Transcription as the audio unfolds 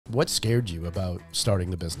What scared you about starting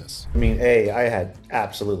the business? I mean, I had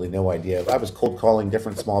absolutely no idea. I was cold calling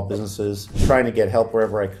different small businesses, trying to get help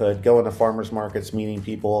wherever I could, going to farmers markets, meeting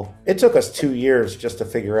people. It took us 2 years just to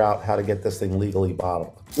figure out how to get this thing legally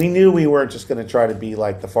bottled. We knew we weren't just going to try to be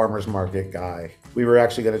like the farmers market guy. We were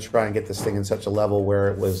actually going to try and get this thing in such a level where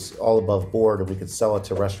it was all above board and we could sell it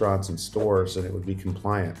to restaurants and stores and it would be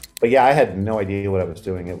compliant. But yeah, I had no idea what I was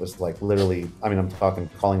doing. It was like literally, I mean, I'm talking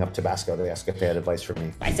calling up Tabasco to ask if they had advice for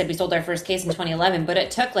me. I said we sold our first case in 2011, but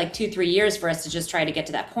it took like 2-3 years for us to just try to get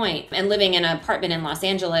to that point. And living in an apartment in Los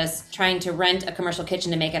Angeles, trying to rent a commercial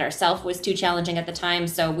kitchen to make it ourselves was too challenging at the time.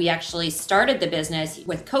 So we actually started the business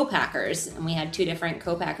with co-packers, and we had 2 different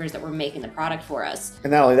co-packers that were making the product for us.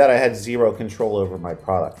 And not only that, I had zero control over my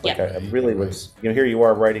product. Like I really was, here you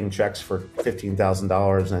are writing checks for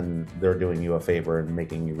 $15,000 and they're doing you a favor and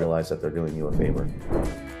making you realize that they're doing you a favor.